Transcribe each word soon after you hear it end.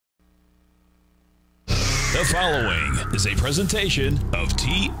The following is a presentation of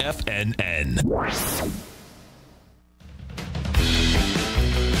TFNN.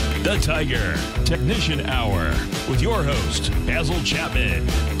 The Tiger Technician Hour with your host, Basil Chapman.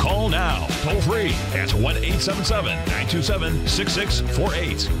 Call now, toll free at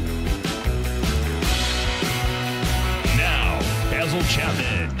 1-877-927-6648. Now, Basil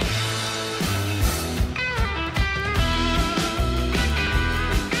Chapman.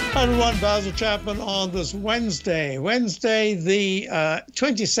 Hi everyone, Basil Chapman on this Wednesday, the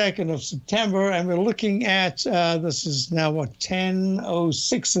 22nd of September, and we're looking at, this is now what,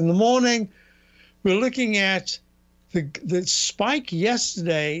 10:06 in the morning. We're looking at the spike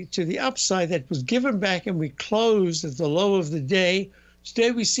yesterday to the upside that was given back, and we closed at the low of the day.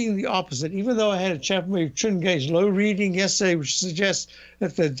 Today we're seeing the opposite. Even though I had a Chapman wave trend gauge low reading yesterday, which suggests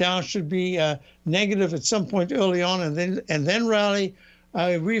that the Dow should be negative at some point early on and then rally.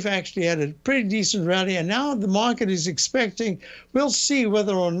 We've actually had a pretty decent rally, and now the market is expecting, we'll see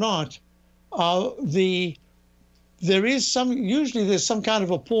whether or not usually there's some kind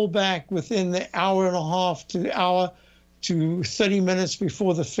of a pullback within the hour and a half to 30 minutes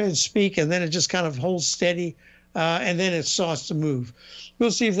before the Fed speak, and then it just kind of holds steady, and then it starts to move.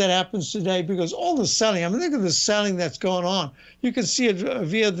 We'll see if that happens today, because all the selling, I mean, look at the selling that's going on. You can see it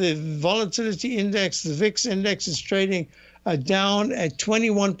via the volatility index. The VIX index is trading down at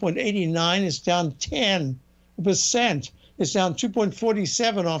 21.89. It's down 10%. It's down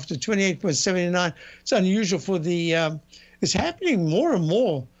 2.47 after 28.79. It's unusual for the, it's happening more and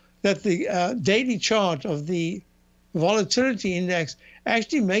more that the daily chart of the volatility index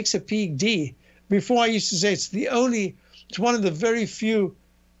actually makes a peak D. Before I used to say it's one of the very few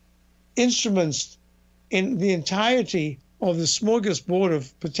instruments in the entirety of the smorgasbord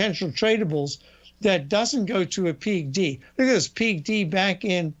of potential tradables that doesn't go to a peak D. Look at this peak D back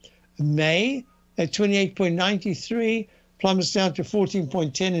in May at 28.93, plummets down to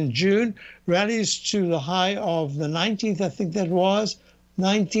 14.10 in June, rallies to the high of the 19th, I think that was,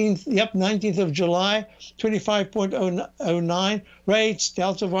 19th of July, 25.09, rates,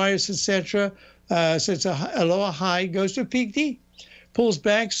 Delta virus, etc. So it's a lower high, goes to a peak D, pulls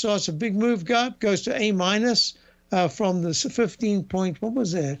back, starts a big move up, goes to A minus from the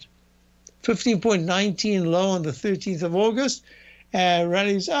 15.19 low on the 13th of August,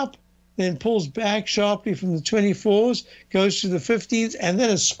 rallies up, then pulls back sharply from the 24s, goes to the 15th, and then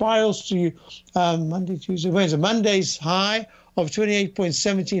it spirals to Monday, Tuesday, Wednesday, Monday's high of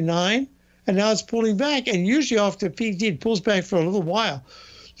 28.79, and now it's pulling back, and usually after a peak D, it pulls back for a little while.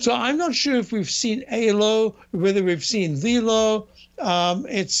 So I'm not sure if we've seen a low, whether we've seen the low.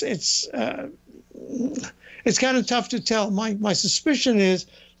 It's kind of tough to tell. My suspicion is,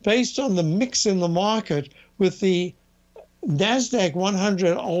 based on the mix in the market with the NASDAQ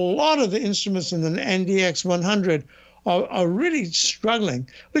 100, a lot of the instruments in the NDX 100 are really struggling.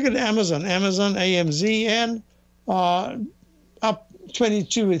 Look at Amazon, AMZN, up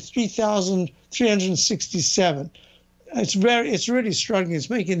 22 with 3,367. It's really struggling. It's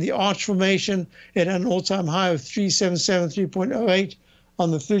making the arch formation at an all-time high of 377, 3.08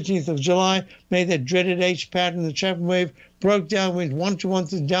 on the 13th of July, made that dreaded H pattern, the Chapman wave, broke down, went one-to-one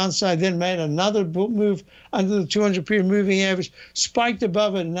to the downside, then made another move under the 200-period moving average, spiked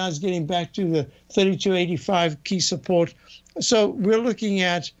above it, and now it's getting back to the 32.85 key support. So we're looking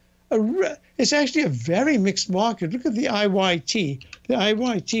at, it's actually a very mixed market. Look at the IYT. The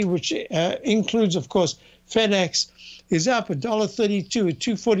IYT, which includes, of course, FedEx, is up $1.32 at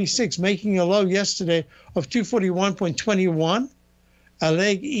 246, making a low yesterday of 241.21. A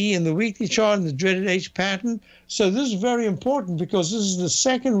leg E in the weekly chart and the dreaded H pattern. So this is very important because this is the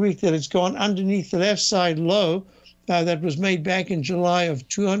second week that it's gone underneath the left side low that was made back in July of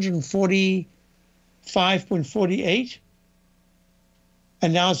 245.48.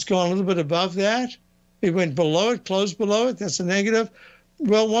 And now it's gone a little bit above that. It went below it, closed below it. That's a negative.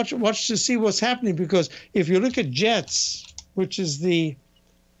 Well, watch to see what's happening, because if you look at JETS, which is the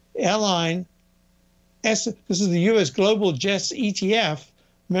airline, this is the U.S. Global Jets ETF,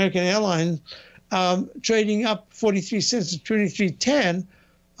 American Airlines, trading up 43 cents to 23.10.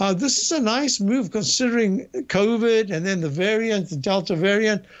 This is a nice move considering COVID and then the variant, the Delta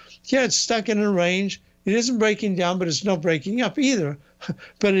variant. Yeah, it's stuck in a range. It isn't breaking down, but it's not breaking up either.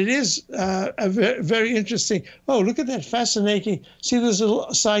 But it is a very interesting. Oh, look at that fascinating. See this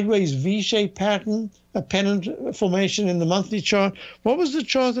little sideways V-shaped pattern, a pennant formation in the monthly chart. What was the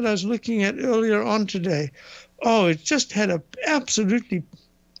chart that I was looking at earlier on today? Oh, it just had a absolutely.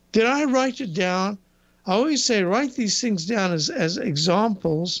 Did I write it down? I always say write these things down as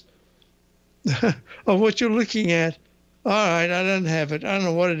examples of what you're looking at. All right, I don't have it. I don't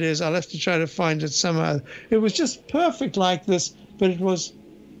know what it is. I'll have to try to find it somehow. It was just perfect like this, but it was,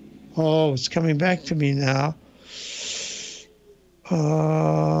 oh, it's coming back to me now.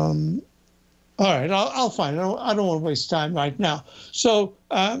 All right, I'll find it. I don't want to waste time right now. So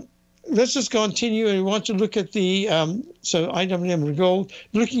let's just continue. And we want to look at the, so IWM and gold.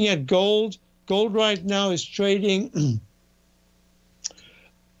 Looking at gold, gold right now is trading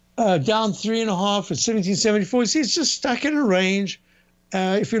down 3.5 at 1774. You see, it's just stuck in a range.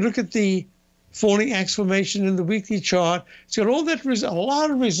 If you look at the falling axe formation in the weekly chart, it's got all that, a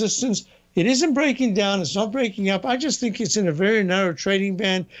lot of resistance. It isn't breaking down. It's not breaking up. I just think it's in a very narrow trading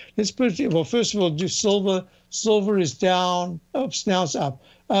band. Let's put it, well, first of all, do silver. Silver is down. Oops, now it's up.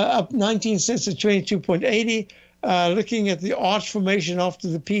 Up 19 cents at 22.80. Looking at the arch formation after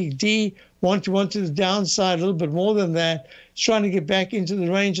the peak D, 1-to-1 to the downside, a little bit more than that. It's trying to get back into the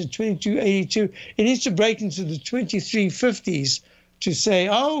range at 22.82. It needs to break into the 23.50s to say,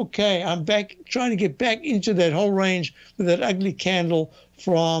 oh, okay, I'm back, trying to get back into that whole range with that ugly candle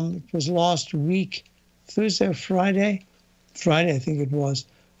from, it was last week, Thursday or Friday? Friday, I think it was,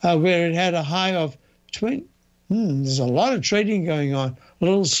 where it had a high of 20. There's a lot of trading going on. A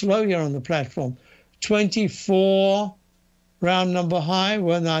little slow here on the platform. 24 round number high.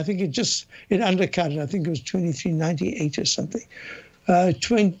 Well, no, I think it undercut it. I think it was 23.98 or something.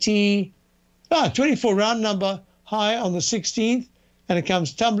 24 round number high on the 16th. And it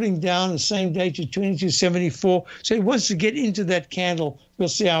comes tumbling down the same day to 22.74. So it wants to get into that candle. We'll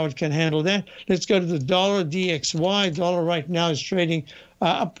see how it can handle that. Let's go to the dollar DXY. Dollar right now is trading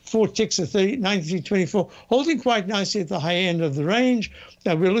up 4 ticks at 93.24, holding quite nicely at the high end of the range.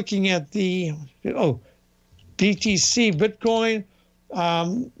 We're looking at the BTC Bitcoin.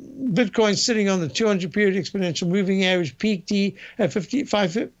 Bitcoin sitting on the 200-period exponential moving average, peak D at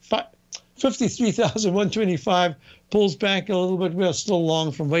 53,125. Pulls back a little bit. We're still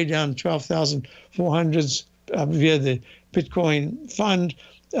long from way down 12,400s via the Bitcoin fund.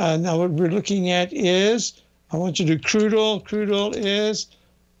 Now what we're looking at is, I want you to do crude oil. Crude oil is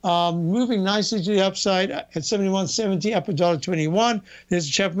moving nicely to the upside at 71.70, up $1.21. There's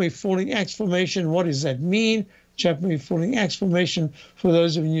a Chapman falling axe formation. What does that mean? Chapman falling axe formation, for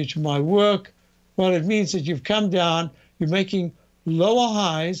those of you new to my work, well, it means that you've come down, you're making lower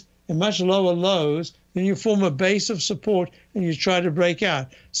highs and much lower lows, then you form a base of support and you try to break out.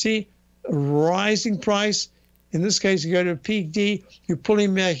 See, a rising price, in this case, you go to a peak D, you're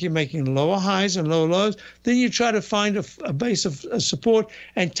pulling back, you're making lower highs and lower lows, then you try to find a base of support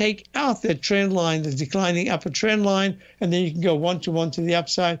and take out that trend line, the declining upper trend line, and then you can go 1-to-1 to the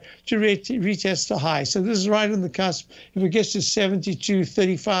upside to retest the high. So this is right on the cusp. If it gets to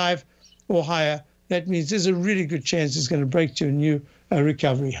 72.35 or higher, that means there's a really good chance it's going to break to a new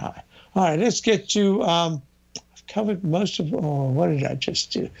recovery high. All right, let's get to, I've covered most of, what did I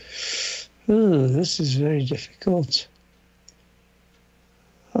just do? Ooh, this is very difficult.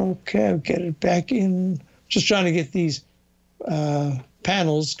 Okay, I'll get it back in. Just trying to get these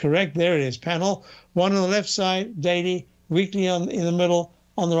panels correct. There it is, panel. One on the left side, daily, weekly in the middle.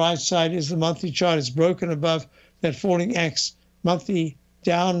 On the right side is the monthly chart. It's broken above that falling axe monthly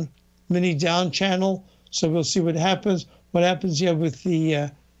down, mini down channel. So we'll see what happens. What happens here with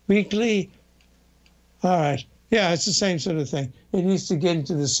the weekly. All right. Yeah, it's the same sort of thing. It needs to get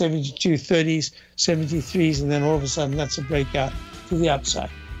into the 72.30s, 73s, and then all of a sudden that's a breakout to the upside.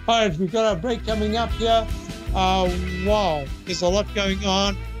 All right, we've got our break coming up here. Wow, there's a lot going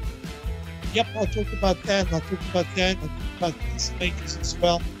on. Yep, I'll talk about that, and I'll talk about that, and I'll talk about these ladies as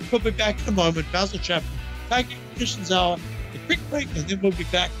well. We'll be back in a moment. Basil Chapman, Taking Conditions Hour, a quick break, and then we'll be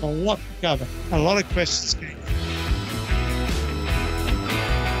back with a lot to cover, and a lot of questions getting.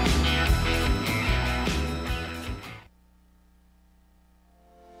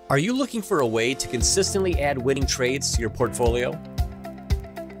 Are you looking for a way to consistently add winning trades to your portfolio?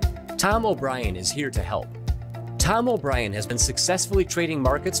 Tom O'Brien is here to help. Tom O'Brien has been successfully trading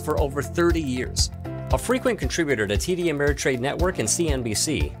markets for over 30 years. A frequent contributor to TD Ameritrade Network and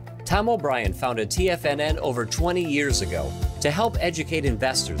CNBC, Tom O'Brien founded TFNN over 20 years ago to help educate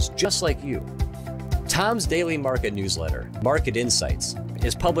investors just like you. Tom's daily market newsletter, Market Insights,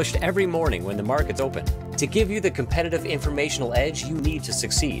 is published every morning when the markets open to give you the competitive informational edge you need to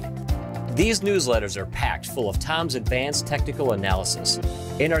succeed. These newsletters are packed full of Tom's advanced technical analysis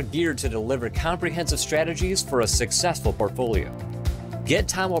and are geared to deliver comprehensive strategies for a successful portfolio. Get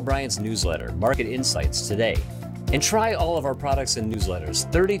Tom O'Brien's newsletter, Market Insights, today and try all of our products and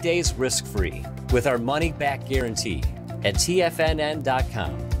newsletters 30 days risk-free with our money-back guarantee at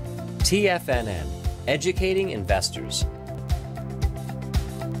TFNN.com. TFNN, educating investors.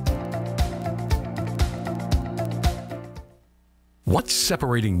 What's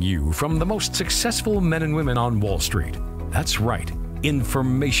separating you from the most successful men and women on Wall Street? That's right,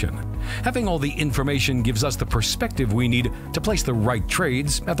 information. Having all the information gives us the perspective we need to place the right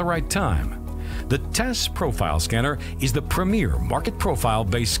trades at the right time. The TAS Profile Scanner is the premier market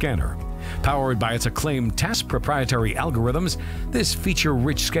profile-based scanner. Powered by its acclaimed TAS proprietary algorithms, this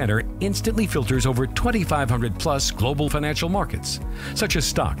feature-rich scanner instantly filters over 2,500 plus global financial markets, such as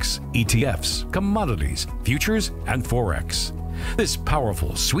stocks, ETFs, commodities, futures, and Forex. This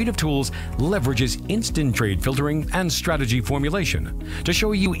powerful suite of tools leverages instant trade filtering and strategy formulation to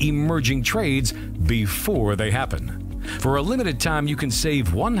show you emerging trades before they happen. For a limited time, you can save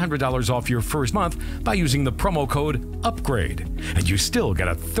 $100 off your first month by using the promo code UPGRADE, and you still get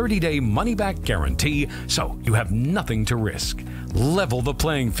a 30-day money-back guarantee, so you have nothing to risk. Level the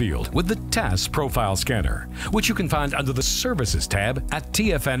playing field with the TAS Profile Scanner, which you can find under the Services tab at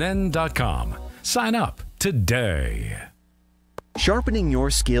TFNN.com. Sign up today. Sharpening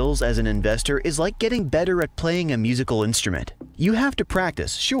your skills as an investor is like getting better at playing a musical instrument. You have to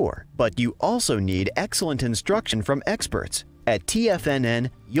practice, sure, but you also need excellent instruction from experts. At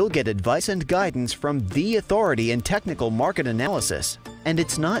TFNN, you'll get advice and guidance from the authority in technical market analysis. And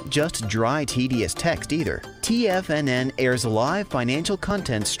it's not just dry, tedious text either. TFNN airs live financial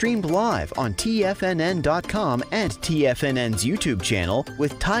content streamed live on TFNN.com and TFNN's YouTube channel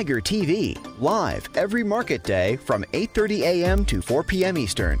with Tiger TV, live every market day from 8:30 a.m. to 4 p.m.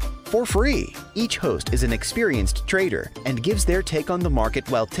 Eastern. For free. Each host is an experienced trader and gives their take on the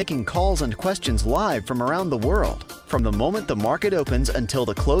market while taking calls and questions live from around the world. From the moment the market opens until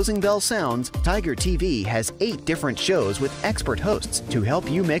the closing bell sounds, Tiger TV has 8 different shows with expert hosts to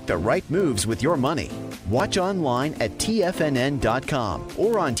help you make the right moves with your money. Watch online at TFNN.com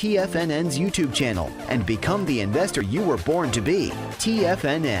or on TFNN's YouTube channel and become the investor you were born to be.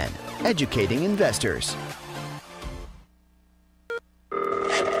 TFNN, educating investors.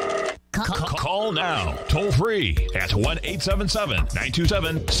 Call now, toll free at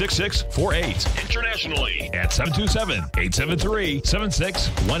 1-877-927-6648. Internationally at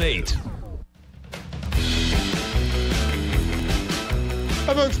 727-873-7618.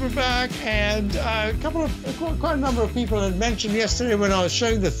 Hi folks, we're back, and quite a number of people had mentioned yesterday when I was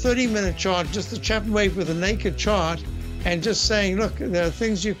showing the 30-minute chart, just the Chapman wave with a naked chart, and just saying, look, there are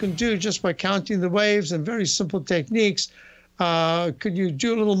things you can do just by counting the waves and very simple techniques. Could you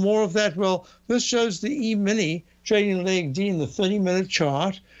do a little more of that? Well, this shows the E-mini trading leg D in the 30-minute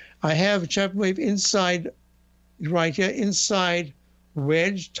chart. I have a Chapman wave inside, right here, inside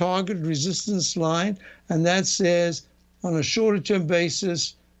wedge, target resistance line, and that says on a shorter term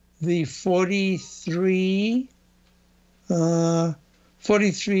basis, the 43, is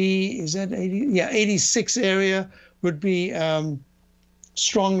that 80? Yeah, 86 area would be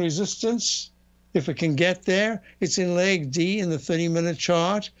strong resistance. If it can get there, it's in leg D in the 30-minute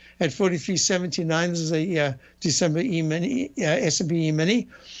chart at 43.79. This is a December E-mini, S&P E-mini.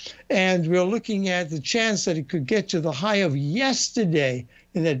 And we're looking at the chance that it could get to the high of yesterday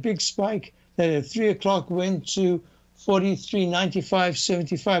in that big spike that at 3 o'clock went to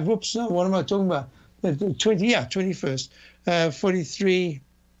 43.95.75. Whoops, no, what am I talking about? The 21st.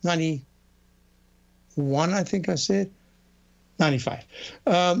 43.91, I think I said. 95.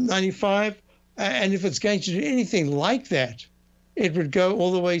 95. And if it's going to do anything like that, it would go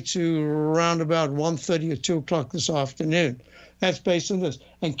all the way to around about 1:30 or 2 o'clock this afternoon. That's based on this.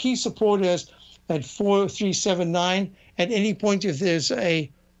 And key support is at 4379. At any point, if there's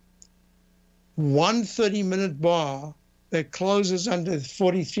a 130-minute bar that closes under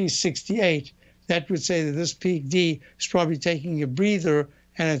 43.68, that would say that this peak D is probably taking a breather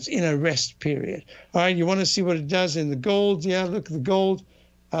and it's in a rest period. All right, you want to see what it does in the gold? Yeah, look at the gold.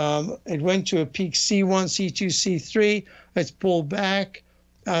 It went to a peak C1, C2, C3. It's pulled back.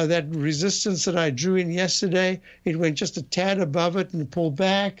 That resistance that I drew in yesterday, it went just a tad above it and pulled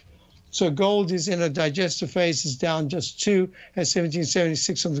back. So gold is in a digestive phase. It's down just 2 at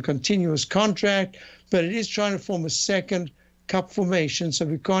 1776 on the continuous contract, but it is trying to form a second cup formation, so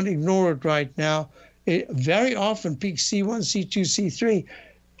we can't ignore it right now. It very often peak C1, C2, C3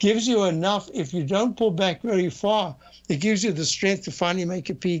 gives you enough. If you don't pull back very far, it gives you the strength to finally make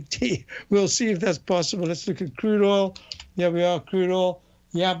a peak D. We'll see if that's possible. Let's look at crude oil. There we are, crude oil.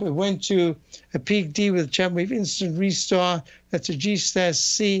 Yeah, but it went to a peak D with Chapman wave instant restart. That's a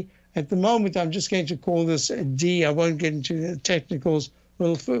G/C. At the moment, I'm just going to call this a D. I won't get into the technicals a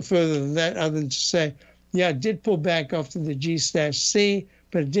little further than that, other than to say, yeah, it did pull back after the G/C,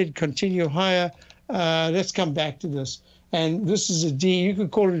 but it did continue higher. Let's come back to this. And this is a D. You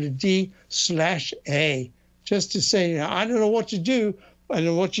could call it a D/A. Just to say, I don't know what to do.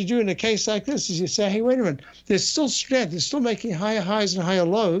 And what you do in a case like this is you say, hey, wait a minute, there's still strength. They're still making higher highs and higher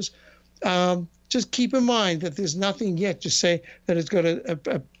lows. Just keep in mind that there's nothing yet to say that it's got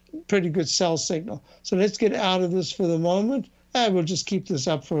a pretty good sell signal. So let's get out of this for the moment. And we'll just keep this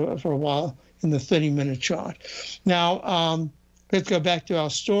up for a while in the 30-minute chart. Now, let's go back to our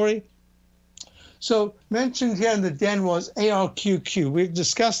story. So mentioned here in the den was ARQQ. We've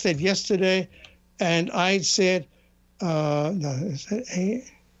discussed that yesterday, and I said, no, is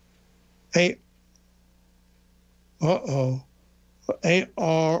that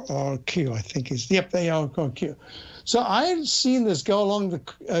ARRQ, I think is, yep, ARRQ. So I had seen this go along the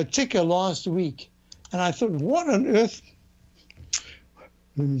ticker last week, and I thought, what on earth?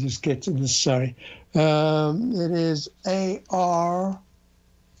 Let me just get to this, sorry. It is ARQQ.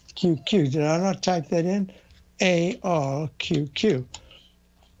 Did I not type that in? ARQQ.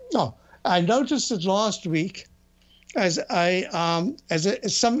 No, I noticed it last week as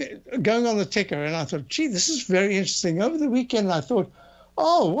some going on the ticker, and I thought, gee, this is very interesting. Over the weekend, I thought,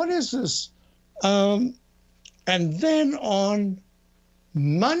 oh, what is this? And then on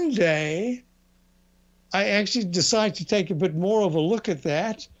Monday, I actually decided to take a bit more of a look at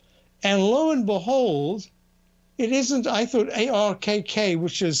that. And lo and behold, it isn't, I thought ARKK,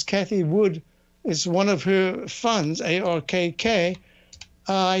 which is Kathy Wood, is one of her funds, ARKK.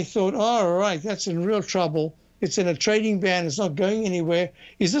 I thought, all right, that's in real trouble. It's in a trading ban. It's not going anywhere.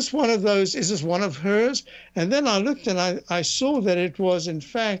 Is this one of those? Is this one of hers? And then I looked and I saw that it was, in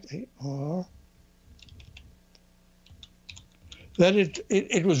fact, that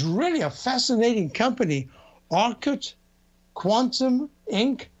it was really a fascinating company. Arcot Quantum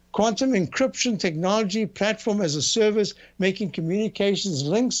Inc., quantum encryption technology platform as a service, making communications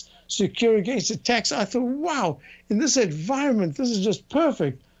links secure against attacks. I thought, wow, in this environment, this is just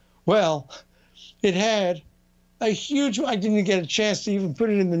perfect. Well, it had a huge, I didn't get a chance to even put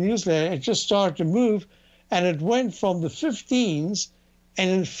it in the newsletter. It just started to move, and it went from the 15s, and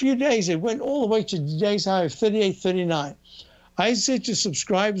in a few days, it went all the way to today's high of 38.39. I said to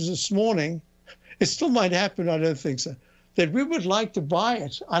subscribers this morning, it still might happen, I don't think so, that we would like to buy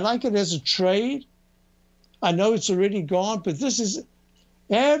it. I like it as a trade. I know it's already gone, but this is,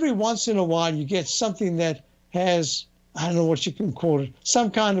 every once in a while you get something that has, I don't know what you can call it,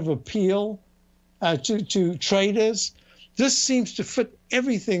 some kind of appeal to traders. This seems to fit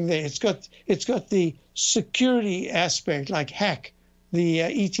everything there. It's got the security aspect, like hack, the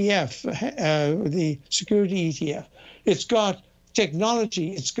ETF, the security ETF. It's got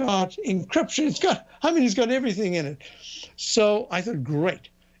technology. It's got encryption. It's got everything in it. So I thought, great.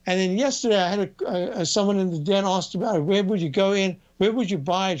 And then yesterday I had someone in the den asked about it. Where would you go in? Where would you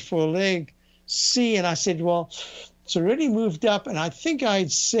buy it for a leg C? And I said, well, it's already moved up. And I think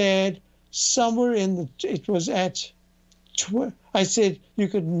I'd said somewhere it was at, I said you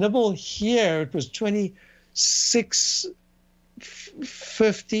could nibble here. It was 26.50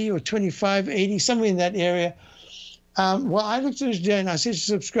 or 25.80, somewhere in that area. Well, I looked at it today and I said to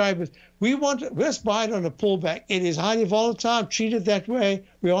subscribers, let's buy it on a pullback. It is highly volatile. Treat it that way.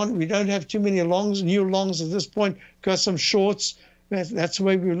 We don't have too many new longs at this point. Got some shorts. That's the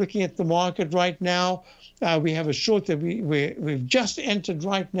way we're looking at the market right now. We have a short that we've just entered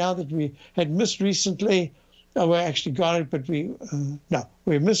right now that we had missed recently. We actually got it, but we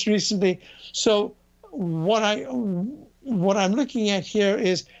missed recently. So what I'm looking at here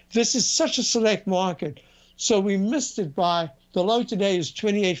is this is such a select market. So we missed it by, the low today is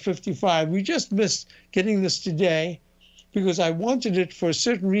 28.55. We just missed getting this today because I wanted it for a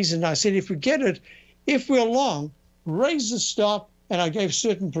certain reason. I said, if we get it, if we're long, raise the stop, and I gave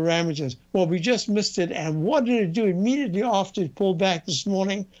certain parameters. Well, we just missed it, and what did it do immediately after it pulled back this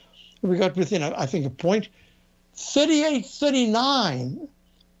morning? We got within, I think, a point. 38.39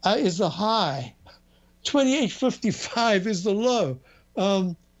 is the high. 28.55 is the low.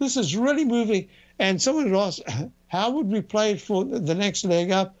 This is really moving. And someone had asked, how would we play it for the next leg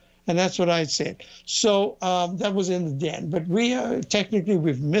up? And that's what I said. So that was in the den. But technically,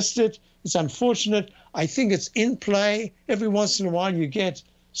 we've missed it. It's unfortunate. I think it's in play. Every once in a while, you get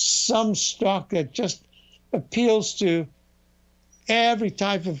some stock that just appeals to every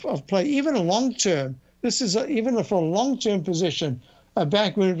type of play, even a long-term. This is even for a long-term position,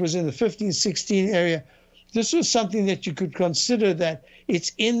 back when it was in the 15, 16 area. This was something that you could consider that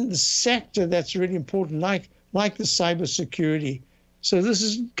it's in the sector that's really important, like the cybersecurity. So this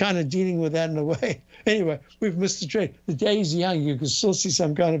is kind of dealing with that in a way. Anyway, we've missed the trade. The day's young. You can still see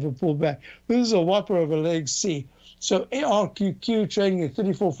some kind of a pullback. This is a whopper of a leg C. So ARQQ trading at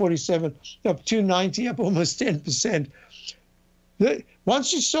 34.47, up 290, up almost 10%.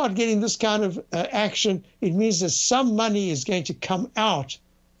 Once you start getting this kind of action, it means that some money is going to come out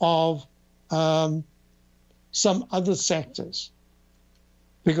of some other sectors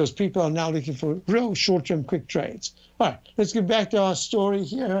because people are now looking for real short-term quick trades. All right, let's get back to our story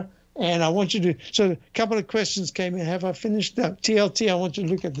here. And I want you to, so a couple of questions came in. Have I finished the TLT? I want you to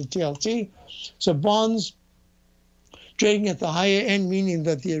look at the TLT. So bonds trading at the higher end, meaning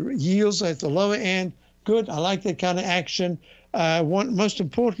that the yields are at the lower end. Good, I like that kind of action. Most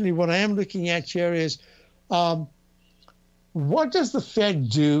importantly, what I am looking at here is what does the Fed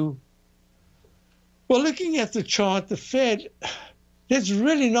do? Well, looking at the chart, the Fed, there's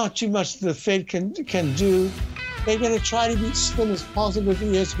really not too much the Fed can do. They're going to try to be spin as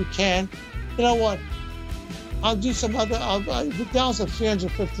positively as we can. You know what? I'll do some other. The Dow's at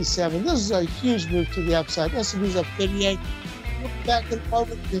 357. This is a huge move to the upside. S&P's up 38. We'll be back in a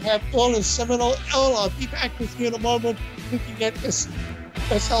moment. We have Earl and Seminole. Earl, I'll be back with you in a moment looking at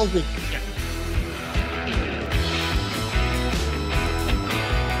SLV.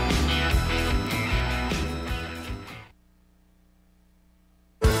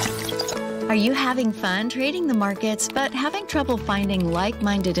 Are you having fun trading the markets but having trouble finding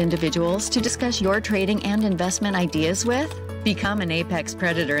like-minded individuals to discuss your trading and investment ideas with? Become an apex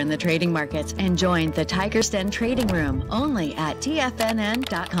predator in the trading markets and join the Tiger's Den Trading Room only at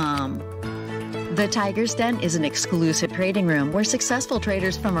TFNN.com. The Tiger's Den is an exclusive trading room where successful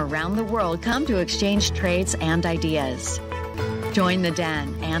traders from around the world come to exchange trades and ideas. Join the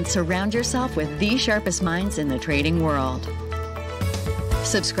den and surround yourself with the sharpest minds in the trading world.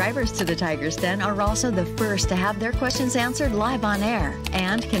 Subscribers to the Tiger's Den are also the first to have their questions answered live on air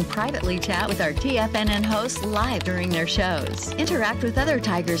and can privately chat with our TFNN hosts live during their shows. Interact with other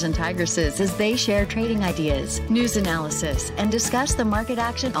Tigers and Tigresses as they share trading ideas, news analysis, and discuss the market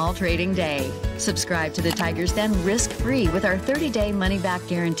action all trading day. Subscribe to the Tiger's Den risk-free with our 30-day money-back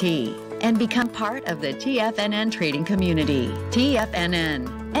guarantee and become part of the TFNN trading community.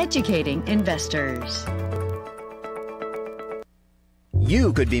 TFNN, educating investors.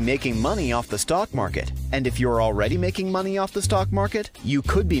 You could be making money off the stock market. And if you're already making money off the stock market, you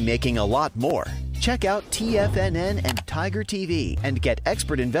could be making a lot more. Check out TFNN and Tiger TV and get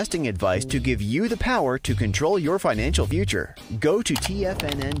expert investing advice to give you the power to control your financial future. Go to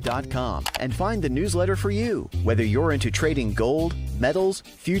TFNN.com and find the newsletter for you. Whether you're into trading gold, metals,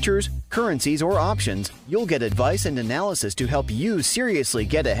 futures, currencies, or options, you'll get advice and analysis to help you seriously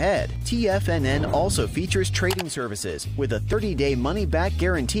get ahead. TFNN also features trading services with a 30-day money-back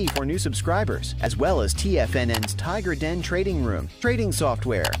guarantee for new subscribers, as well as TFNN's Tiger Den Trading Room, trading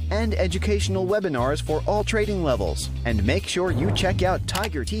software, and educational webinars for all trading levels. And make sure you check out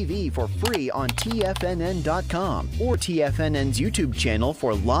Tiger TV for free on TFNN.com or TFNN's YouTube channel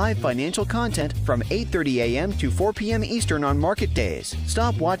for live financial content from 8:30 a.m. to 4 p.m. Eastern on market days.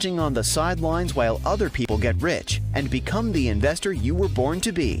 Stop watching on the sidelines while other people get rich and become the investor you were born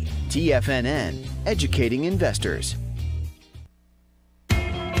to be. TFNN, educating investors.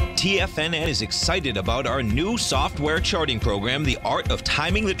 TFNN is excited about our new software charting program, The Art of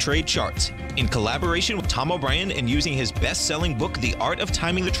Timing the Trade Charts. In collaboration with Tom O'Brien and using his best-selling book, The Art of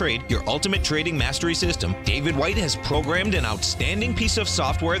Timing the Trade, Your Ultimate Trading Mastery System, David White has programmed an outstanding piece of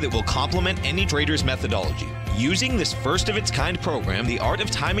software that will complement any trader's methodology. Using this first-of-its-kind program, The Art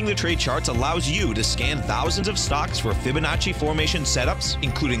of Timing the Trade Charts allows you to scan thousands of stocks for Fibonacci formation setups,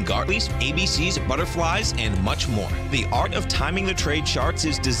 including Gartleys, ABCs, butterflies, and much more. The Art of Timing the Trade Charts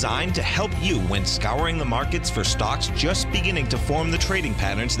is designed to help you when scouring the markets for stocks just beginning to form the trading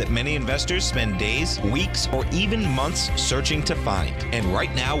patterns that many investors spend days, weeks, or even months searching to find. And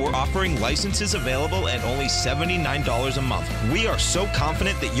right now, we're offering licenses available at only $79 a month. We are so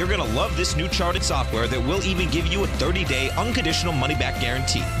confident that you're going to love this new charted software that will even give you a 30-day unconditional money-back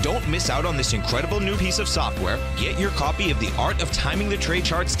guarantee. Don't miss out on this incredible new piece of software. Get your copy of The Art of Timing the Trade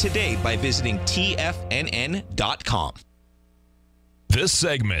Charts today by visiting TFNN.com. This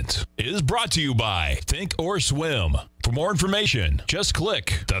segment is brought to you by Thinkorswim. For more information, just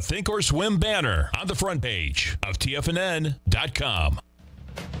click the Thinkorswim banner on the front page of TFNN.com.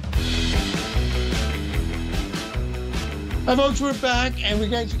 Hi folks, we're back and we're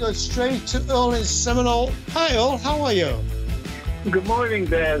going to go straight to Earl in Seminole. Hi Earl, how are you? Good morning,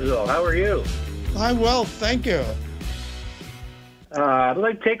 Basil. How are you? I'm well, thank you. I'd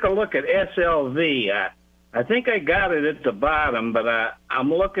like to take a look at SLV. I think I got it at the bottom, but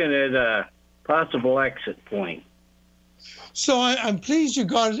I'm looking at a possible exit point. So I'm pleased you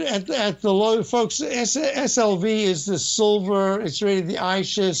got it at the low, folks. SLV is the silver, it's really the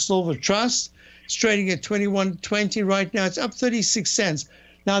iShares Silver Trust. It's trading at 21.20 right now. It's up 36 cents.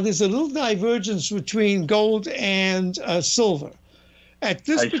 Now, there's a little divergence between gold and silver. At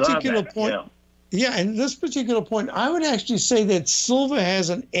this particular point, yeah. In this particular point, I would actually say that silver has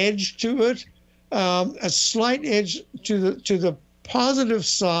an edge to it, a slight edge to the positive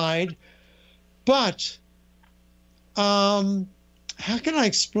side. But how can I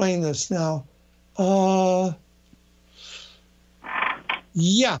explain this now?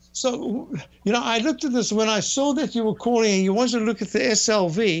 Yeah. So, I looked at this when I saw that you were calling and you wanted to look at the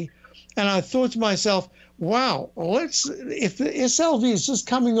SLV, and I thought to myself, wow, if the SLV is just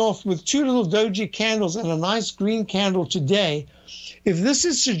coming off with two little doji candles and a nice green candle today, if this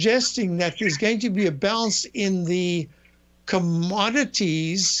is suggesting that there's going to be a bounce in the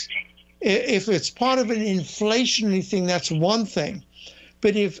commodities, if it's part of an inflationary thing, that's one thing.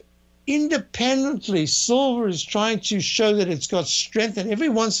 But if independently silver is trying to show that it's got strength, and every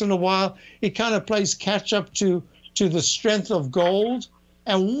once in a while it kind of plays catch up to the strength of gold,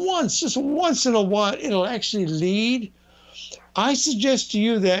 and just once in a while it'll actually lead, I suggest to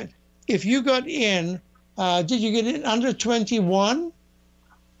you that if you got in, did you get in under 21?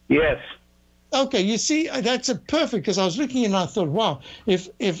 Yes. Okay, you see, that's a perfect, because I was looking and I thought, wow,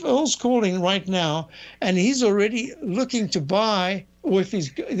 if Earl's calling right now and he's already looking to buy, or if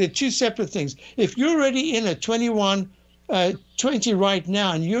they're two separate things. If you're already in at 21.20 right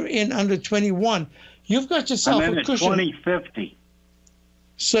now and you're in under 21, you've got yourself I'm in a cushion. At 20.50.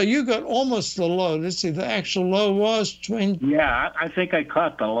 So you got almost the low. Let's see, the actual low was 20. Yeah, I think I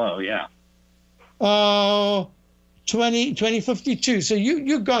caught the low, yeah. 20.52. So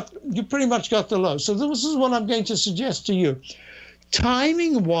you pretty much got the low. So this is what I'm going to suggest to you.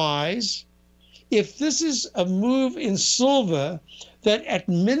 Timing wise, if this is a move in silver that at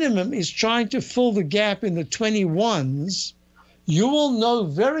minimum is trying to fill the gap in the 21s, you will know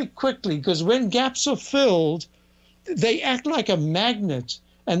very quickly, because when gaps are filled, they act like a magnet,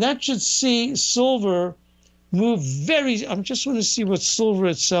 and that should see silver move I just want to see what silver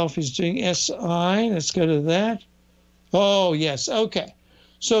itself is doing. SI, let's go to that. Oh, yes, okay.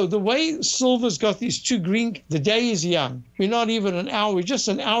 So the way silver's got these two green, the day is young. We're not even an hour, we're just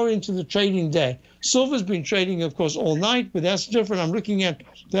an hour into the trading day. Silver's been trading, of course, all night, but that's different. I'm looking at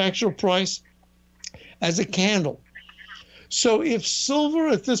the actual price as a candle. So if silver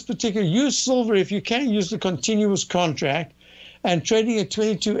at this particular, use silver if you can, use the continuous contract, and trading at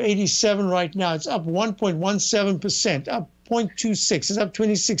 22.87 right now, it's up 1.17%, up 0.26, it's up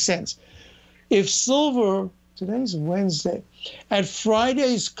 26 cents. If silver, today's Wednesday, at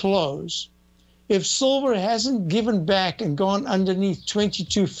Friday's close, if silver hasn't given back and gone underneath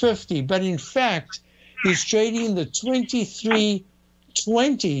 22.50, but in fact is trading in the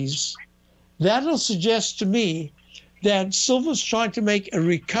 23.20s, that'll suggest to me that silver's trying to make a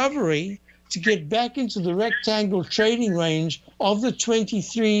recovery to get back into the rectangle trading range of the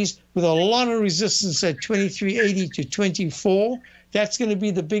 23s with a lot of resistance at 23.80 to 24. That's going to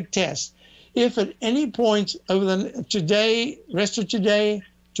be the big test. If at any point over today, rest of today,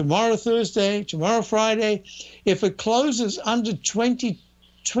 tomorrow Thursday, tomorrow Friday, if it closes under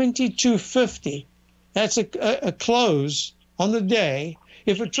 22.50, that's a close on the day.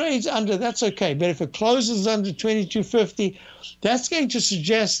 If it trades under, that's okay. But if it closes under 22.50, that's going to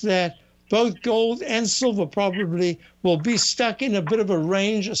suggest that both gold and silver probably will be stuck in a bit of a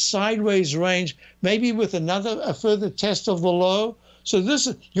range, a sideways range, maybe with a further test of the low. So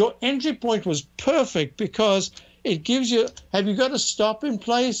your entry point was perfect because it gives you, have you got a stop in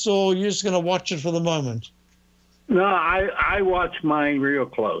place, or you're just going to watch it for the moment? No, I watch mine real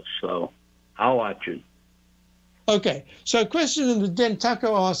close, so I'll watch it. Okay, so a question in the Den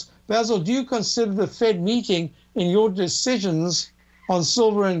Tucker asks, Basil, do you consider the Fed meeting in your decisions on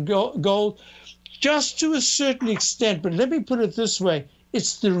silver and gold? Just to a certain extent, but let me put it this way.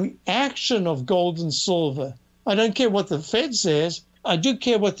 It's the reaction of gold and silver. I don't care what the Fed says. I do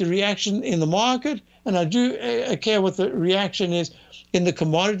care what the reaction in the market, and I do care what the reaction is in the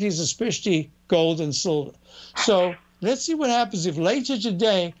commodities, especially gold and silver. So let's see what happens if later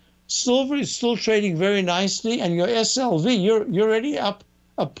today silver is still trading very nicely, and your SLV, you're already up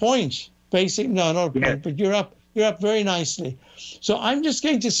a point, basically. No, not a point, but you're up very nicely. So I'm just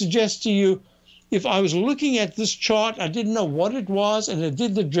going to suggest to you, if I was looking at this chart, I didn't know what it was, and it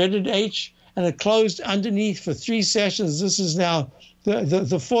did the dreaded H, and it closed underneath for 3 sessions. This is now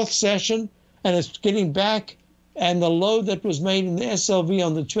the fourth session, and it's getting back. And the low that was made in the SLV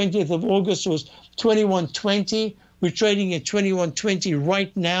on the 20th of August was 21.20. We're trading at 21.20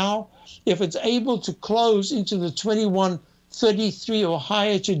 right now. If it's able to close into the 21.33 or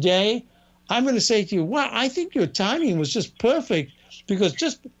higher today, I'm going to say to you, wow, I think your timing was just perfect, because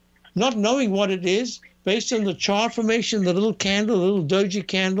just not knowing what it is, based on the chart formation, the little candle, the little doji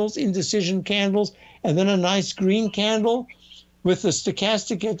candles, indecision candles, and then a nice green candle, with the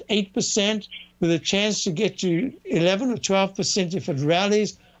stochastic at 8%, with a chance to get to 11 or 12% if it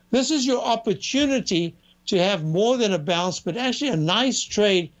rallies. This is your opportunity to have more than a bounce, but actually a nice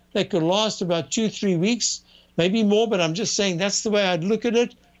trade that could last about 2-3 weeks, maybe more, but I'm just saying that's the way I'd look at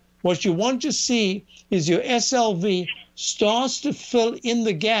it. What you want to see is your SLV starts to fill in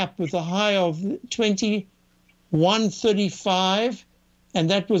the gap with a high of 21.35, and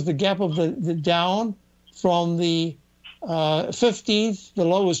that was the gap of the down from the 15th. The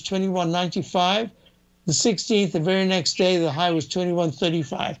low was 21.95. The 16th, the very next day, the high was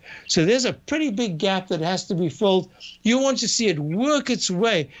 21.35. So there's a pretty big gap that has to be filled. You want to see it work its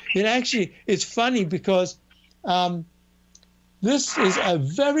way. It's funny because this is a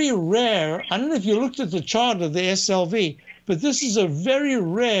very rare, I don't know if you looked at the chart of the SLV, but this is a very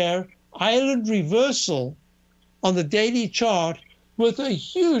rare island reversal on the daily chart with a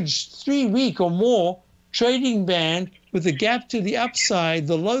huge 3-week or more trading band with a gap to the upside.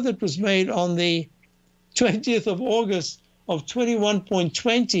 The low that was made on the 20th of August of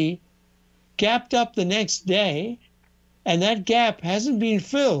 21.20 gapped up the next day, and that gap hasn't been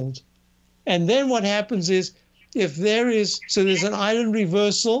filled. And then what happens is, there's an island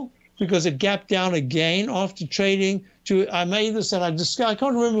reversal because it gapped down again after trading to, I made this and I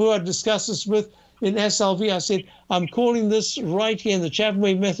can't remember who I discussed this with in SLV. I said, I'm calling this right here in the Chapman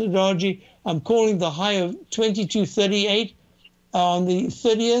Wave methodology, I'm calling the high of 22.38 on the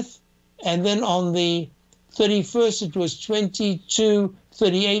 30th, and then on the 31st it was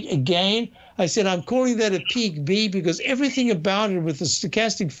 22.38 again. I said, I'm calling that a peak B because everything about it with the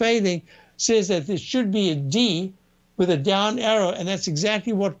stochastic fading says that there should be a D with a down arrow, and that's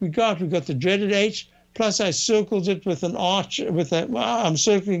exactly what we got. We got the dreaded H, plus I circled it with an arch, I'm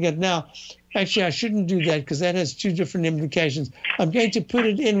circling it now. Actually, I shouldn't do that because that has two different implications. I'm going to put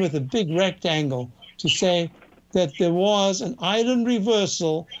it in with a big rectangle to say that there was an island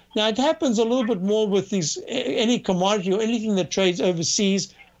reversal. Now, it happens a little bit more with any commodity or anything that trades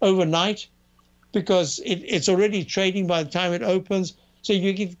overseas overnight because it's already trading by the time it opens. So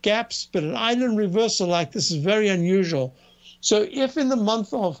you get gaps, but an island reversal like this is very unusual. So if in the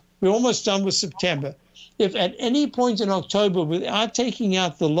month of, we're almost done with September, if at any point in October, without taking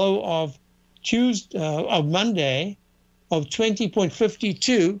out the low of Monday of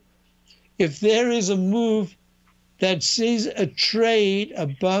 20.52, if there is a move that sees a trade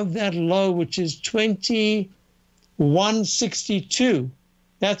above that low, which is 21.62,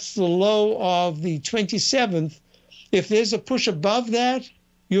 that's the low of the 27th. If there's a push above that,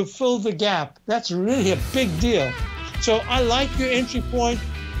 you fill the gap. That's really a big deal. So I like your entry point.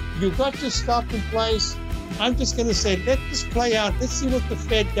 You've got to stop in place. I'm just going to say, let this play out. Let's see what the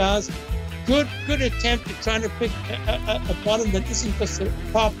Fed does. Good attempt at trying to pick a bottom that isn't just a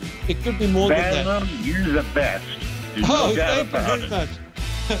top. It could be more than that. You're the best. Thank you very much.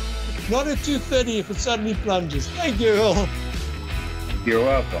 Not at 2:30 if it suddenly plunges. Thank you all. You're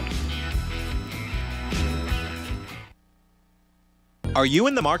welcome. Are you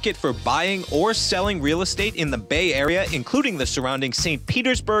in the market for buying or selling real estate in the Bay Area, including the surrounding St.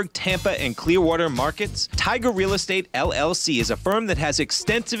 Petersburg, Tampa, and Clearwater markets? Tiger Real Estate LLC is a firm that has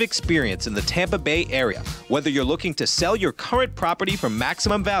extensive experience in the Tampa Bay area. Whether you're looking to sell your current property for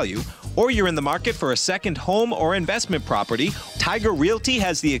maximum value, or you're in the market for a second home or investment property, Tiger Realty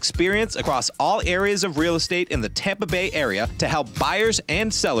has the experience across all areas of real estate in the Tampa Bay area to help buyers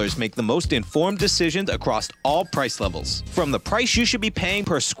and sellers make the most informed decisions across all price levels. From the price you should be paying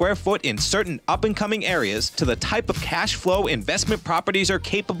per square foot in certain up-and-coming areas to the type of cash flow investment properties are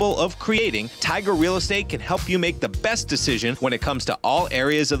capable of creating, Tiger Real Estate can help you make the best decision when it comes to all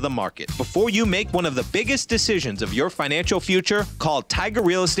areas of the market. Before you make one of the biggest decisions of your financial future, call Tiger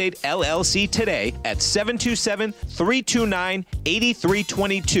Real Estate LLC today at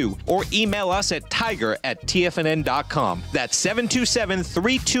 727-329-8322 or email us at tiger@tfnn.com. That's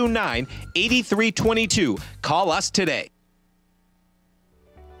 727-329-8322. Call us today.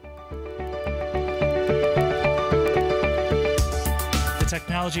 The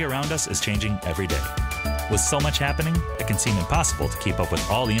technology around us is changing every day. With so much happening, it can seem impossible to keep up with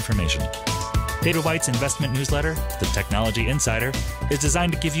all the information. David White's investment newsletter, The Technology Insider, is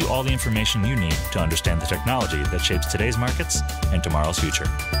designed to give you all the information you need to understand the technology that shapes today's markets and tomorrow's future.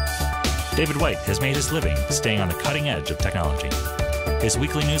 David White has made his living staying on the cutting edge of technology. His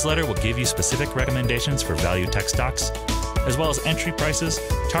weekly newsletter will give you specific recommendations for value tech stocks, as well as entry prices,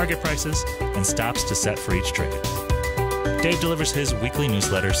 target prices, and stops to set for each trade. Dave delivers his weekly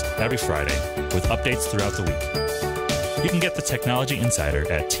newsletters every Friday with updates throughout the week. You can get the Technology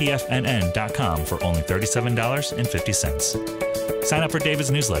Insider at TFNN.com for only $37.50. Sign up for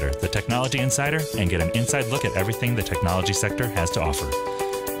David's newsletter, The Technology Insider, and get an inside look at everything the technology sector has to offer.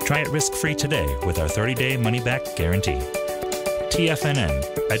 Try it risk-free today with our 30-day money-back guarantee. TFNN,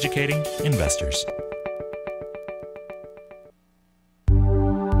 educating investors.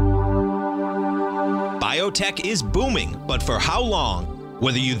 Biotech is booming, but for how long?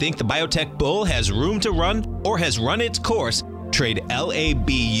 Whether you think the biotech bull has room to run or has run its course, trade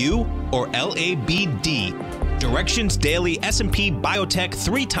LABU or LABD. Direction's daily S&P Biotech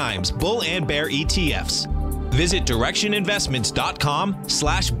 3 times bull and bear ETFs. Visit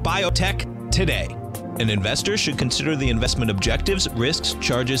directioninvestments.com/biotech today. An investor should consider the investment objectives, risks,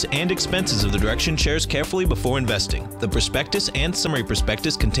 charges, and expenses of the Direction shares carefully before investing. The prospectus and summary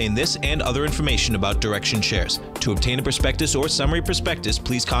prospectus contain this and other information about Direction shares. To obtain a prospectus or summary prospectus,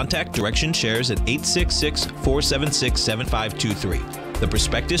 please contact Direction shares at 866-476-7523. The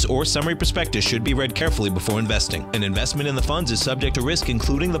prospectus or summary prospectus should be read carefully before investing. An investment in the funds is subject to risk,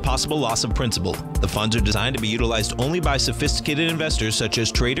 including the possible loss of principal. The funds are designed to be utilized only by sophisticated investors such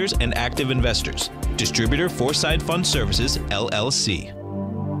as traders and active investors. Distributor Foreside Fund Services, LLC.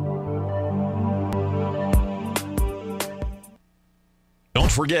 Don't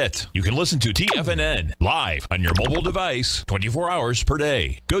forget, you can listen to TFNN live on your mobile device 24 hours per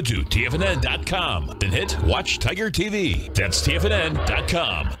day. Go to TFNN.com, then hit Watch Tiger TV. That's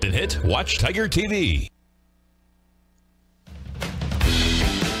TFNN.com, then hit Watch Tiger TV.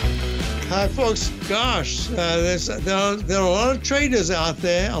 Hi, folks. Gosh, there are a lot of traders out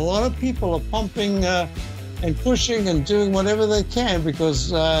there. A lot of people are pumping and pushing and doing whatever they can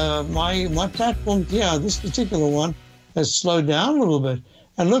because my platform here, this particular one, has slowed down a little bit.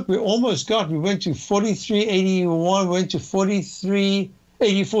 And look, we went to 43.81, went to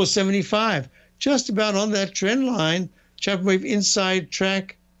 43.84.75, just about on that trend line. Chapman wave inside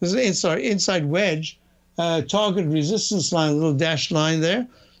track, inside wedge, target resistance line, a little dashed line there.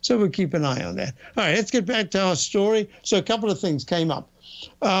 So we'll keep an eye on that. All right, let's get back to our story. So a couple of things came up.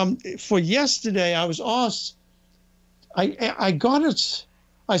 For yesterday, I was asked, I got it.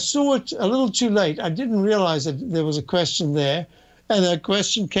 I saw it a little too late. I didn't realize that there was a question there. And that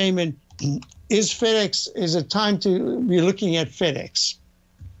question came in, is it time to be looking at FedEx?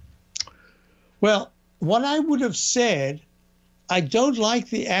 Well, what I would have said, I don't like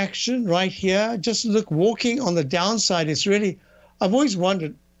the action right here. Just look, walking on the downside, it's really, I've always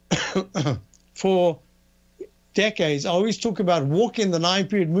wondered for decades, I always talk about walking the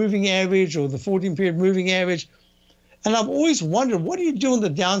 9-period moving average or the 14-period moving average. And I've always wondered, what do you do on the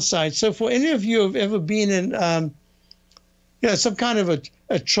downside? So for any of you who have ever been in some kind of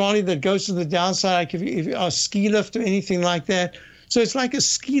a trolley that goes to the downside, like if a ski lift or anything like that. So it's like a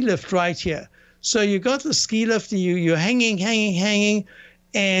ski lift right here. So you got the ski lift, you're hanging,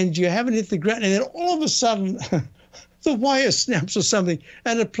 and you haven't hit the ground. And then all of a sudden, the wire snaps or something,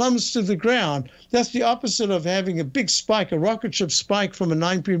 and it plummets to the ground. That's the opposite of having a big spike, a rocket ship spike from a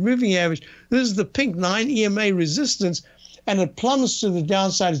 9-period moving average. This is the pink 9 EMA resistance, and it plummets to the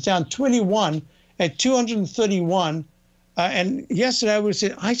downside. It's down 21 at 231. And yesterday I would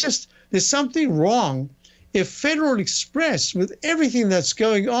say, there's something wrong. If Federal Express, with everything that's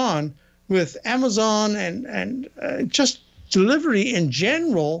going on with Amazon and just delivery in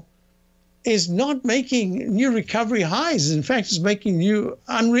general, is not making new recovery highs. In fact, it's making new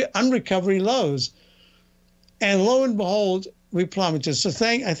unrecovery lows. And lo and behold, we plummeted. So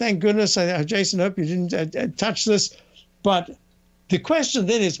thank goodness, Jason, I hope you didn't touch this. But the question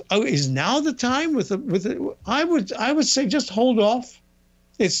then is, is now the time I would say just hold off.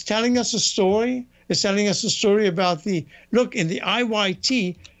 It's telling us a story. It's telling us a story about look, in the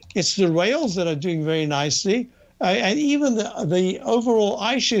IYT, it's the rails that are doing very nicely. And even the overall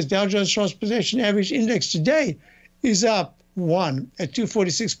iShares Dow Jones Transportation Average Index today is up 1 at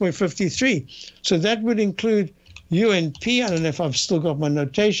 246.53. So that would include UNP. I don't know if I've still got my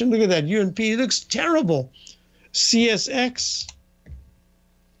notation. Look at that. UNP looks terrible. CSX,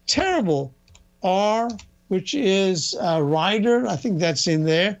 terrible. R, which is Ryder, I think that's in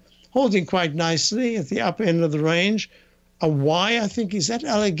there, holding quite nicely at the upper end of the range. A Y, I think, is that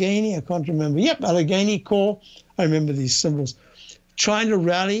Allegheny? I can't remember. Yep, Allegheny Core. I remember these symbols. Trying to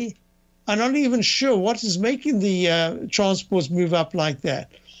rally. I'm not even sure what is making the transports move up like that.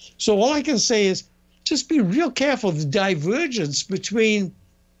 So all I can say is just be real careful. The divergence between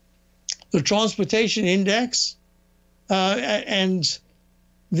the transportation index and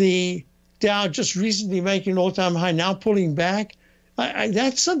the Dow just recently making an all-time high, now pulling back,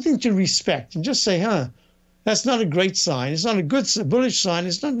 that's something to respect and just say, that's not a great sign. It's not a good bullish sign.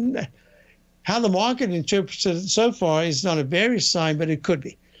 It's not how the market interprets it so far is not a bearish sign, but it could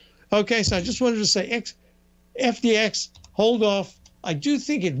be. Okay, so I just wanted to say FDX, hold off. I do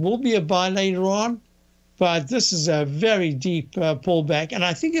think it will be a buy later on, but this is a very deep pullback. And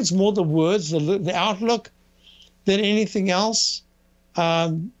I think it's more the words, the outlook, than anything else.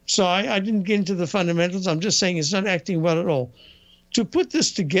 So I didn't get into the fundamentals. I'm just saying it's not acting well at all. To put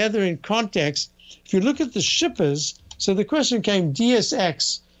this together in context, if you look at the shippers, so the question came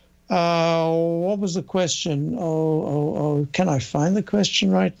DSX. What was the question? Oh, can I find the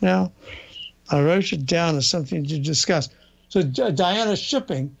question right now? I wrote it down as something to discuss. So Diana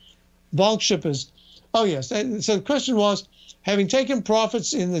Shipping, bulk shippers. Oh, yes. So the question was, having taken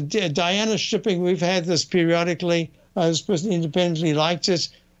profits in the Diana Shipping, we've had this periodically. This person independently liked it,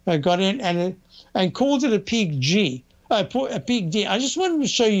 got in and called it a peak G, a peak D. I just wanted to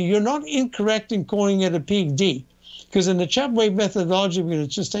show you, you're not incorrect in calling it a peak D, because in the Chapman wave methodology, we're going to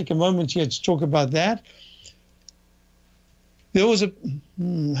just take a moment here to talk about that. There was a,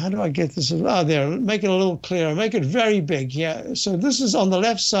 how do I get this? Oh, there, make it a little clearer, make it very big. Yeah, so this is on the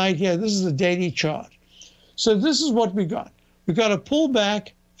left side here. This is the daily chart. So this is what we got. We got a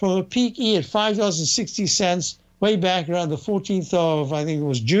pullback from a peak E at $5.60 way back around the 14th of, I think it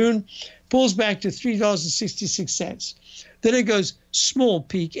was June, pulls back to $3.66. Then it goes small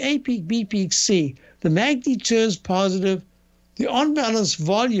peak, A peak, B peak, C. The MACD turns positive. The on-balance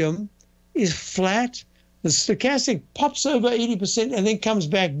volume is flat. The stochastic pops over 80% and then comes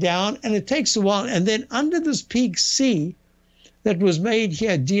back down, and it takes a while. And then under this peak C that was made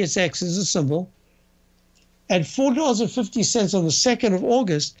here, DSX is a symbol, at $4.50 on the 2nd of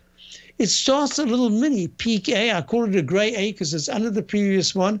August, it starts a little mini peak A. I call it a gray A because it's under the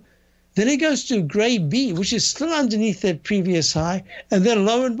previous one. Then it goes to gray B, which is still underneath that previous high. And then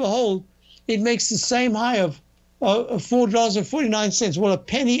lo and behold, it makes the same high of $4.49. Well, a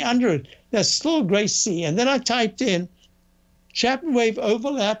penny under it. That's still gray C. And then I typed in Chapman wave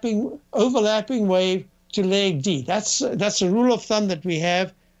overlapping wave to leg D. That's a rule of thumb that we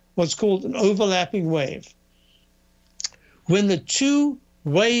have, what's called an overlapping wave. When the two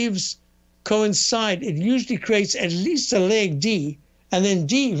waves coincide, it usually creates at least a leg D, and then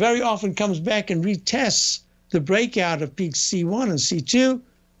D very often comes back and retests the breakout of peaks C1 and C2.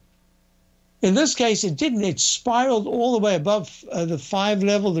 In this case, it didn't. It spiraled all the way above the 5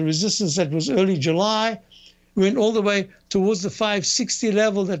 level, the resistance that was early July. Went all the way towards the 560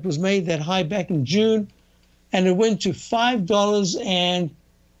 level that was made that high back in June, and it went to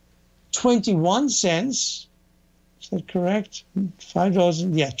 $5.21. Is that correct?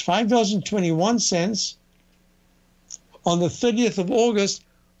 $5.21 on the 30th of August,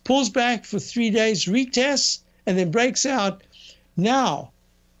 pulls back for 3 days, retests, and then breaks out. Now,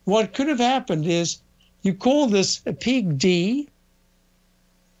 what could have happened is you call this a peak D,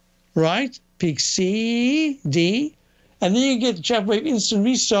 right? Peak C, D, and then you get the Chapman wave instant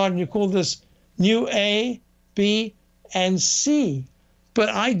restart, and you call this new A, B, and C. But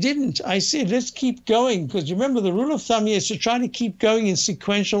I didn't. I said, let's keep going, because you remember the rule of thumb here is to try to keep going in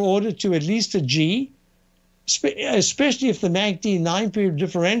sequential order to at least a G, especially if the MACD 9-period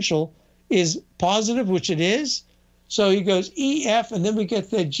differential is positive, which it is. So he goes E, F, and then we get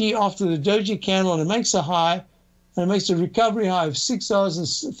that G after the doji candle, and it makes a high, and it makes a recovery high of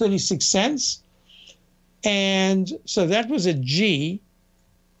 $6.36. And so that was a G,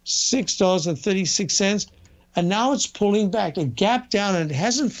 $6.36. And now it's pulling back, a gap down, and it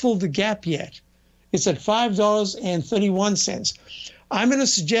hasn't filled the gap yet. It's at $5.31. I'm going to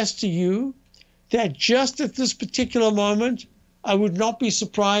suggest to you that just at this particular moment, I would not be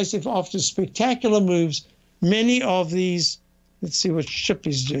surprised if after spectacular moves, many of these, let's see what SHIP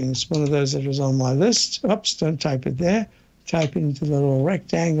is doing. It's one of those that was on my list. Oops, don't type it there. Type it into the little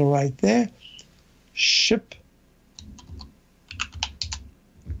rectangle right there. SHIP.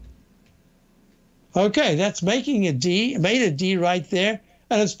 Okay, that's making a D, made a D right there,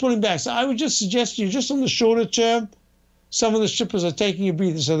 and it's pulling back. So I would just suggest to you, just on the shorter term, some of the shippers are taking a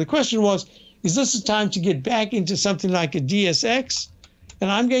breather. So the question was, is this a time to get back into something like a DSX?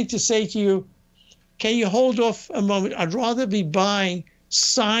 And I'm going to say to you, can you hold off a moment? I'd rather be buying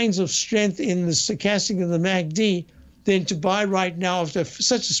signs of strength in the stochastic and the MACD than to buy right now after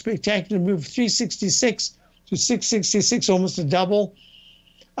such a spectacular move, 366 to 666, almost a double.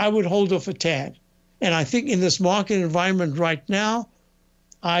 I would hold off a tad. And I think in this market environment right now,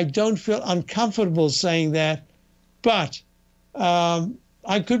 I don't feel uncomfortable saying that. But I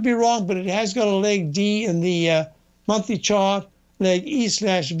could be wrong, but it has got a leg D in the monthly chart, leg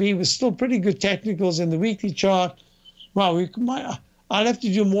E/B with still pretty good technicals in the weekly chart. Well, I'll have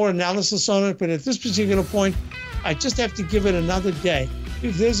to do more analysis on it, but at this particular point, I just have to give it another day.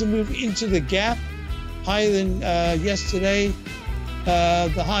 If there's a move into the gap higher than yesterday,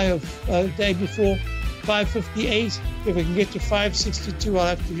 the high of the day before, 558. If it can get to 562, I'll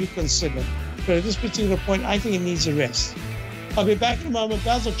have to reconsider. But at this particular point, I think it needs a rest. I'll be back in a moment.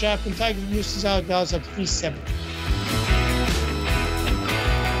 Basil Chapman, Tiger News is out. Dow's at 370.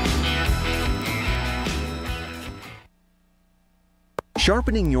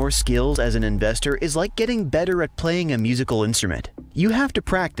 Sharpening your skills as an investor is like getting better at playing a musical instrument. You have to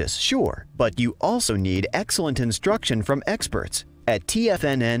practice, sure, but you also need excellent instruction from experts. At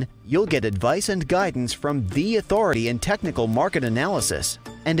TFNN, you'll get advice and guidance from the authority in technical market analysis.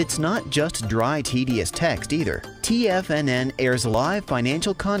 And it's not just dry, tedious text either. TFNN airs live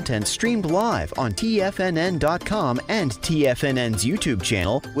financial content streamed live on TFNN.com and TFNN's YouTube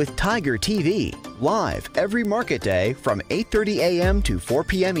channel with Tiger TV, live every market day from 8:30 a.m. to 4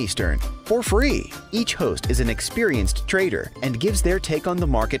 p.m. Eastern, for free. Each host is an experienced trader and gives their take on the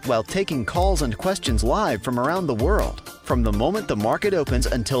market while taking calls and questions live from around the world. From the moment the market opens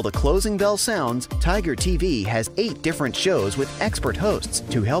until the closing bell sounds, Tiger TV has 8 different shows with expert hosts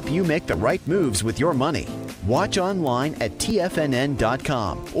to help you make the right moves with your money. Watch online at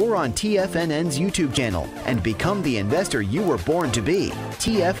TFNN.com or on TFNN's YouTube channel and become the investor you were born to be.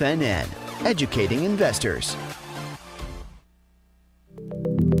 TFNN, educating investors.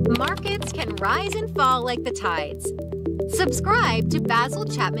 Markets can rise and fall like the tides. Subscribe to Basil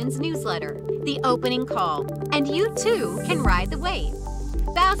Chapman's newsletter, The Opening Call, and you too can ride the wave.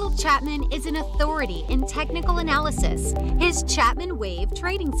 Basil Chapman is an authority in technical analysis. His Chapman Wave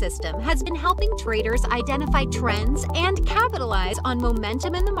trading system has been helping traders identify trends and capitalize on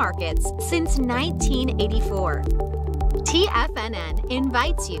momentum in the markets since 1984. TFNN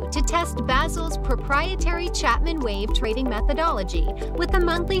invites you to test Basil's proprietary Chapman Wave trading methodology with a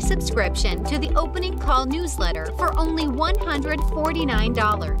monthly subscription to the Opening Call newsletter for only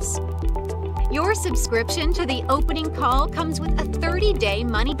 $149. Your subscription to the Opening Call comes with a 30-day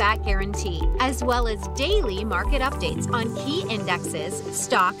money-back guarantee, as well as daily market updates on key indexes,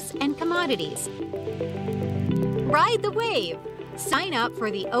 stocks, and commodities. Ride the wave! Sign up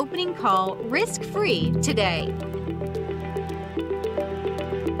for the Opening Call risk-free today.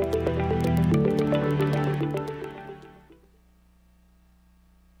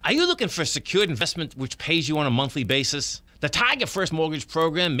 Are you looking for a secured investment which pays you on a monthly basis? The Tiger First Mortgage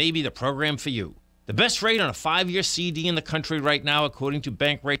Program may be the program for you. The best rate on a 5-year CD in the country right now, according to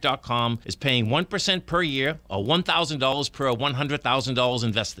Bankrate.com, is paying 1% per year or $1,000 per $100,000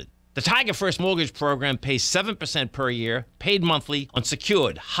 invested. The Tiger First Mortgage Program pays 7% per year, paid monthly, on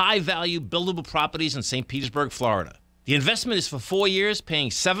secured, high-value, buildable properties in St. Petersburg, Florida. The investment is for 4 years, paying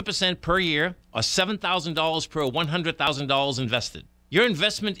 7% per year or $7,000 per $100,000 invested. Your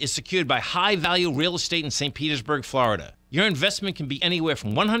investment is secured by high-value real estate in St. Petersburg, Florida. Your investment can be anywhere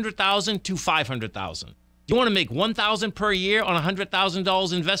from $100,000 to $500,000. You want to make $1,000 per year on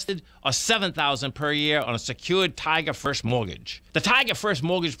 $100,000 invested or $7,000 per year on a secured Tiger First mortgage. The Tiger First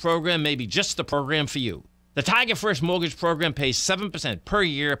Mortgage Program may be just the program for you. The Tiger First Mortgage Program pays 7% per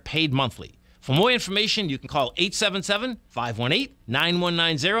year, paid monthly. For more information, you can call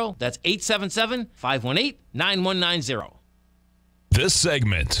 877-518-9190. That's 877-518-9190. This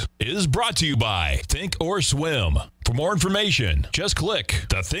segment is brought to you by Thinkorswim. For more information, just click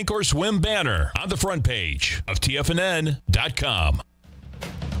the Thinkorswim banner on the front page of TFNN.com.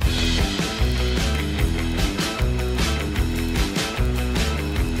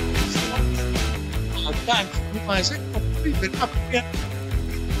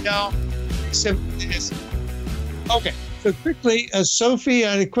 Okay, so quickly, Sophie,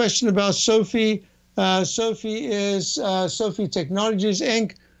 I had a question about Sophie. Sophie is Sophie Technologies,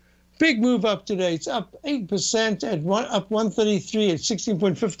 Inc. Big move up today. It's up 8% at up 133 at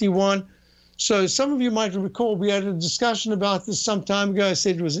 16.51. So some of you might recall we had a discussion about this some time ago. I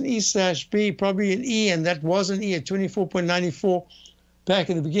said it was an E/B, probably an E, and that was an E at 24.94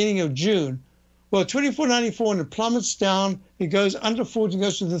 back in the beginning of June. Well, 24.94, and it plummets down. It goes under 14,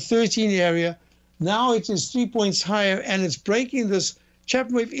 goes to the 13 area. Now it is 3 points higher, and it's breaking this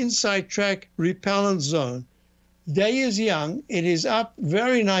Chapman Wave inside track repellent zone. Day is young. It is up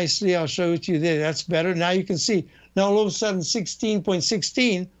very nicely. I'll show it to you there. That's better. Now you can see. Now all of a sudden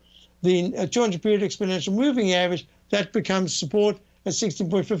 16.16, the 200-period exponential moving average, that becomes support at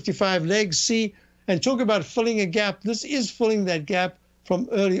 16.55. Leg C. And talk about filling a gap. This is filling that gap from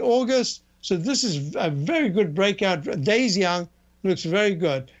early August. So this is a very good breakout. Day's young. Looks very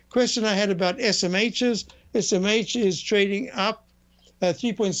good. Question I had about SMHs. SMH is trading up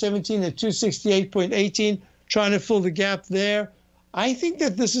 3.17 at 268.18, trying to fill the gap there. I think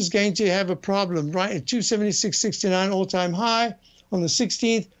that this is going to have a problem, right? At 276.69 all-time high on the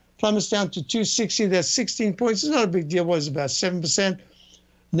 16th, plummets down to 260. That's 16 points. It's not a big deal. What is it, about 7%?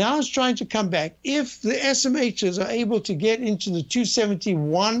 Now it's trying to come back. If the SMHs are able to get into the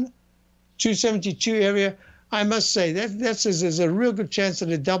 271, 272 area, I must say that says there's a real good chance that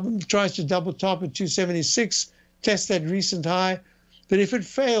it tries to double top at 276, test that recent high. But if it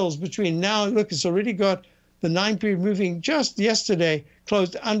fails between now and look, it's already got the 9-period moving just yesterday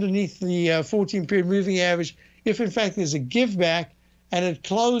closed underneath the 14-period moving average. If in fact there's a give back and it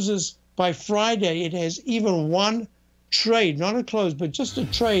closes by Friday, it has even one trade, not a close, but just a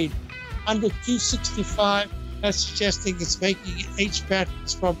trade under 265. That's suggesting it's making an H pattern.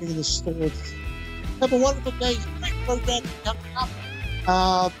 It's probably in the stores. Have a wonderful day. Great program coming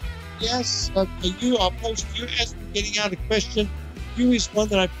up. Yes, I'll post you as we're getting out a question. You is one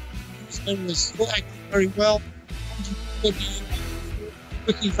that I is still acting very well.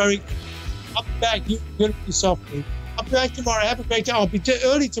 Looking very good. I'll be back. You're going to be softly. I'll be back tomorrow. Have a great day. I'll be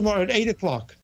early tomorrow at 8 o'clock.